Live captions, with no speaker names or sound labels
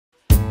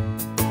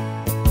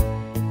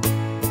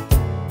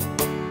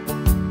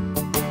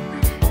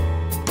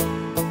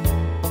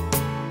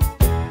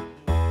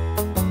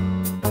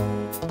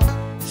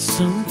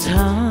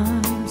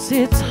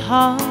it's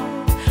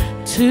hard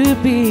to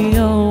be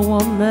a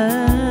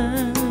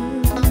woman,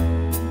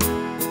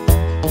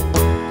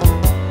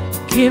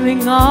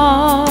 giving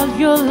all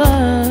your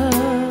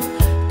love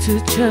to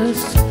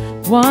just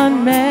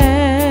one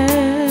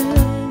man.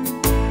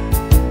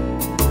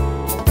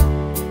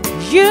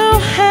 You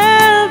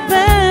have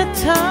bad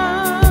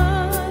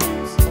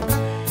times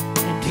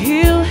and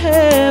he'll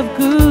have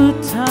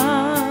good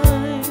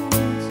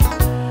times,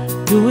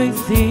 doing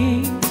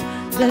things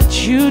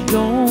that you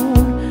don't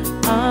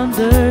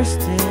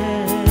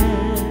understand.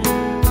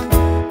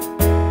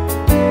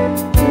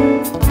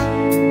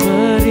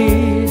 But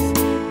if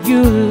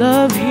you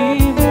love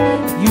him,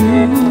 you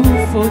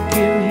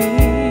forgive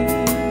him,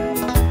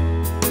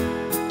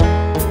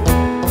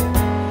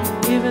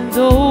 even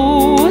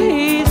though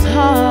he's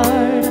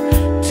hard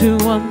to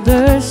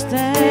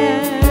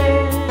understand.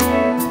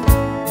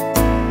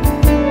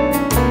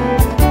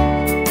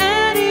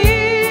 And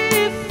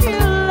if you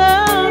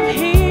love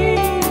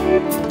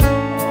him,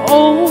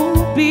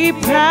 oh, be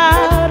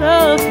proud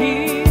of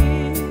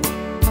him,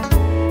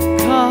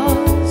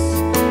 'cause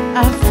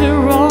after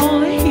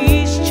all,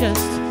 he's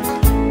just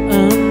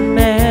a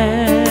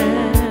man.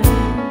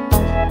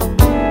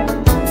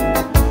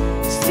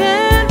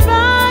 Stand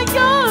by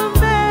your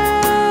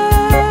man,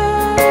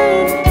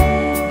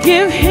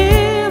 give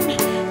him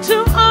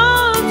 2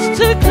 arms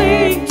to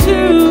cling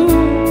to,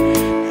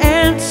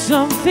 and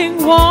something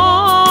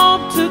warm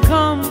to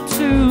come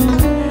to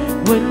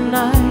when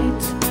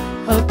nights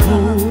are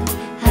cold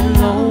and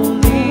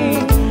lonely.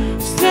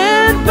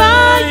 Stand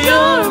by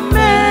your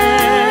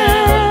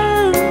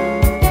man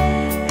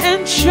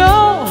and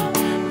show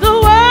the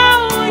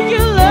world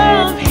you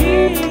love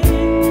him.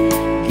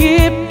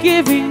 Keep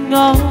giving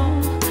all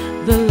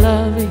the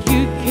love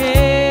you can.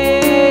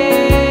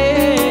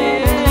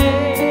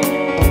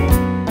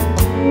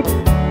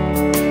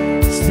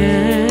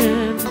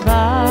 Stand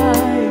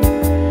by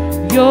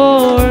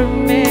your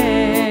man.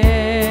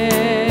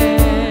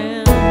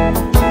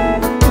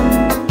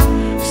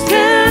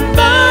 Stand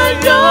by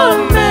your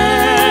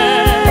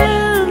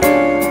man.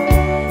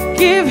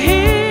 Give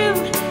him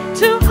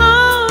 2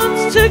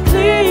 arms to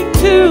cling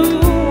to,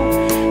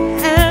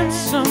 and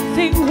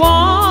something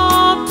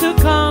warm to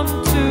come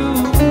to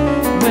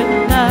when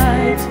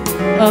nights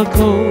are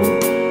cold